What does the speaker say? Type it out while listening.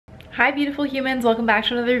Hi beautiful humans, welcome back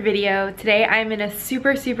to another video. Today I'm in a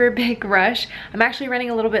super big rush. I'm actually running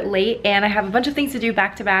a little bit late and I have a bunch of things to do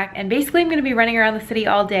back to back, and basically I'm going to be running around the city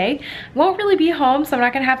all day. Won't really be home, so I'm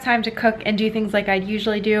not going to have time to cook and do things like I'd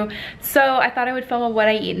usually do. So I thought I would film a what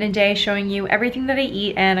I eat in a day, showing you everything that I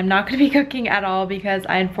eat, and I'm not going to be cooking at all because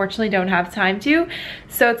I unfortunately don't have time to.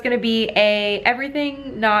 So it's going to be a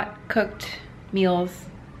everything not cooked meals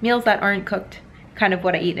that aren't cooked, kind of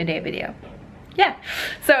what I eat in a day video. Yeah,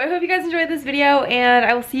 so I hope you guys enjoyed this video and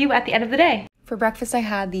I will see you at the end of the day. For breakfast I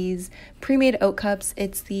had these pre-made oat cups.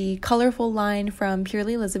 It's the colorful line from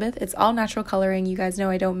Purely Elizabeth. It's all natural coloring. You guys know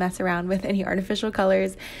I don't mess around with any artificial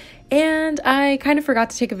colors. And I kind of forgot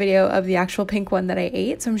to take a video of the actual pink one that I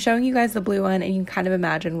ate, so I'm showing you guys the blue one and you can kind of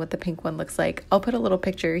imagine what the pink one looks like. I'll put a little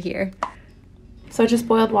picture here. So I just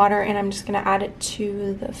boiled water and I'm just gonna add it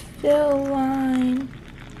to the fill line.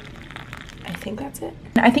 I think that's it.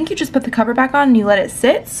 I think you just put the cover back on and you let it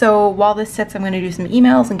sit. So while this sits, I'm going to do some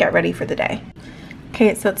emails and get ready for the day.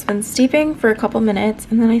 Okay, so it's been steeping for a couple minutes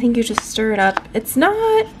and then I think you just stir it up. It's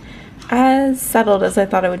not as settled as I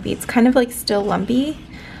thought it would be. It's kind of like still lumpy.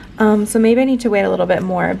 So maybe I need to wait a little bit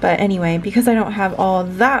more. But anyway, because I don't have all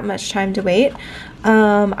that much time to wait,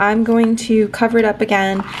 I'm going to cover it up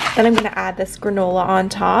again. Then I'm going to add this granola on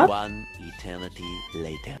top.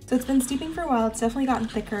 Later. So it's been steeping for a while. It's definitely gotten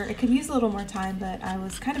thicker. It could use a little more time, but I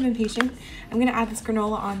was kind of impatient. I'm gonna add this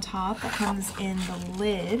granola on top that comes in the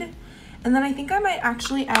lid. And then I think I might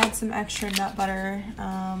actually add some extra nut butter.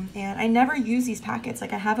 And I never use these packets.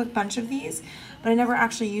 Like I have a bunch of these, but I never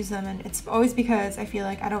actually use them. And it's always because I feel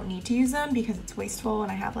like I don't need to use them because it's wasteful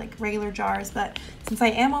and I have like regular jars. But since I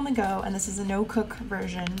am on the go and this is a no cook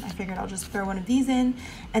version, I figured I'll just throw one of these in.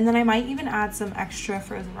 And then I might even add some extra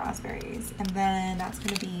frozen raspberries. And then that's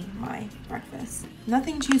gonna be my breakfast.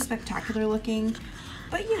 Nothing too spectacular looking,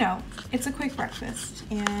 but you know, it's a quick breakfast.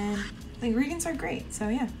 And the ingredients are great, so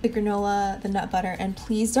yeah. The granola, the nut butter, and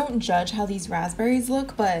please don't judge how these raspberries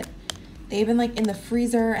look, but they've been like in the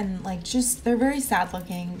freezer and like just, they're very sad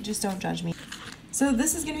looking. Just don't judge me. So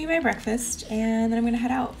this is gonna be my breakfast and then I'm gonna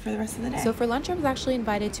head out for the rest of the day. So for lunch I was actually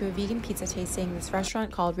invited to a vegan pizza tasting. This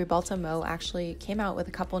restaurant called Ribalta Mo actually came out with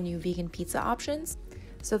a couple new vegan pizza options.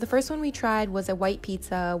 So the first one we tried was a white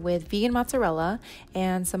pizza with vegan mozzarella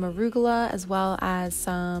and some arugula, as well as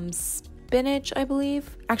some spinach, I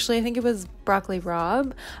believe. Actually, I think it was broccoli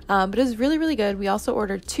rabe, but it was really good. We also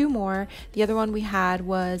ordered two more. The other one we had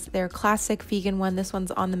was their classic vegan one. This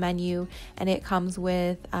one's on the menu and it comes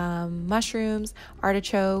with mushrooms,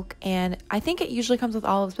 artichoke, and I think it usually comes with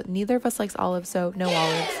olives, but neither of us likes olives, so no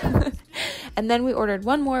olives. And then we ordered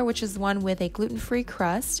one more, which is one with a gluten-free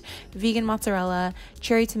crust, vegan mozzarella,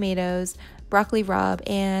 cherry tomatoes, broccoli rabe,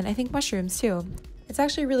 and I think mushrooms too. It's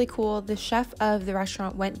actually really cool. The chef of the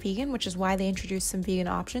restaurant went vegan, which is why they introduced some vegan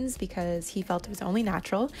options, because he felt it was only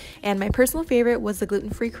natural. And my personal favorite was the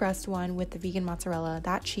gluten-free crust one with the vegan mozzarella.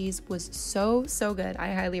 That cheese was so good.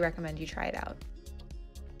 I highly recommend you try it out.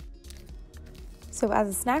 So as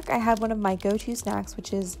a snack, I had one of my go-to snacks,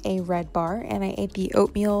 which is a red bar, and I ate the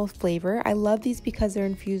oatmeal flavor. I love these because they're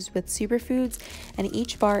infused with superfoods, and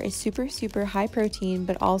each bar is super high protein,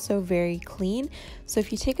 but also very clean. So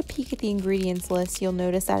if you take a peek at the ingredients list, you'll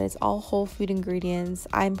notice that it's all whole food ingredients.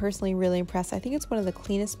 I'm personally really impressed. I think it's one of the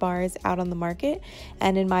cleanest bars out on the market,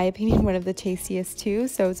 and in my opinion, one of the tastiest too.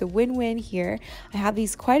 So it's a win-win here. I have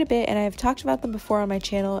these quite a bit, and I've talked about them before on my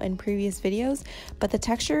channel in previous videos, but the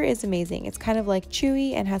texture is amazing. It's kind of like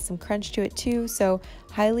chewy and has some crunch to it too, so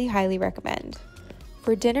highly recommend.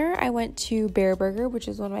 For dinner, I went to Bear Burger, which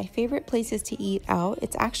is one of my favorite places to eat out.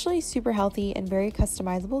 It's actually super healthy and very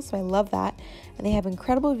customizable, so I love that. And they have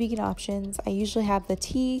incredible vegan options. I usually have the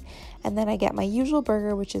tea, and then I get my usual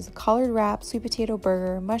burger, which is a collard wrap, sweet potato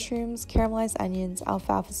burger, mushrooms, caramelized onions,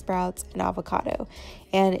 alfalfa sprouts, and avocado.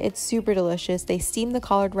 And it's super delicious. They steam the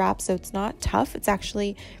collard wrap, so it's not tough. It's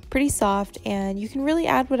actually pretty soft, and you can really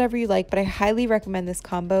add whatever you like, but I highly recommend this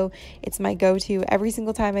combo. It's my go-to every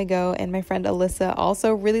single time I go, and my friend Alyssa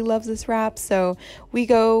also really loves this wrap, so we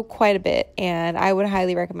go quite a bit, and I would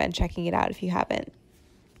highly recommend checking it out if you haven't.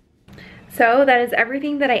 So that is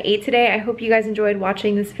everything that I ate today. I hope you guys enjoyed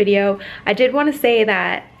watching this video. I did want to say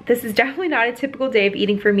that this is definitely not a typical day of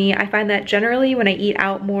eating for me. I find that generally when I eat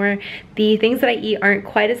out more, the things that I eat aren't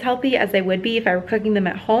quite as healthy as they would be if I were cooking them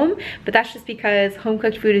at home, but that's just because home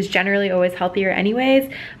cooked food is generally always healthier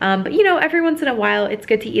anyways. But you know, every once in a while it's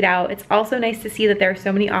good to eat out. It's also nice to see that there are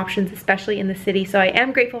so many options, especially in the city, so I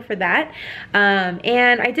am grateful for that.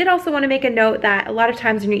 And I did also want to make a note that a lot of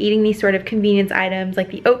times when you're eating these sort of convenience items like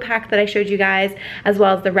the oat pack that I showed you guys, as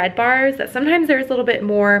well as the red bars, that sometimes there's a little bit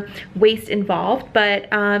more waste involved,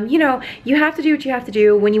 but you know, you have to do what you have to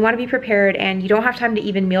do when you want to be prepared and you don't have time to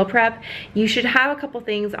even meal prep. You should have a couple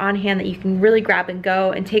things on hand that you can really grab and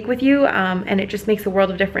go and take with you, and it just makes a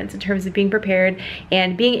world of difference in terms of being prepared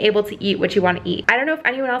and being able to eat what you want to eat. I don't know if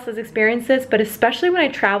anyone else has experienced this, but especially when I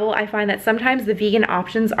travel, I find that sometimes the vegan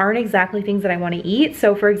options aren't exactly things that I want to eat.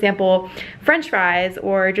 So for example, French fries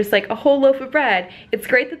or just like a whole loaf of bread. It's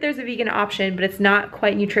great that there's a vegan option, but it's not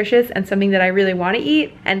quite nutritious and something that I really want to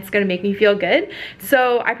eat, and it's going to make me feel good.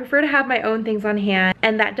 So I prefer to have my own things on hand,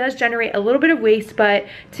 and that does generate a little bit of waste, but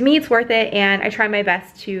to me it's worth it, and I try my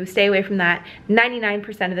best to stay away from that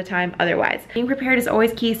 99% of the time otherwise. Being prepared is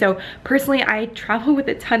always key. So personally, I travel with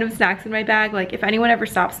a ton of snacks in my bag. Like if anyone ever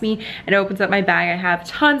stops me and opens up my bag, I have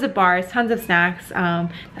tons of bars, tons of snacks.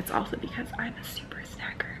 That's also because I'm a super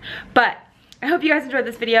snacker. But I hope you guys enjoyed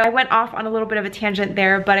this video. I went off on a little bit of a tangent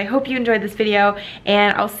there, but I hope you enjoyed this video,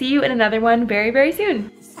 and I'll see you in another one very, very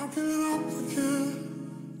soon. I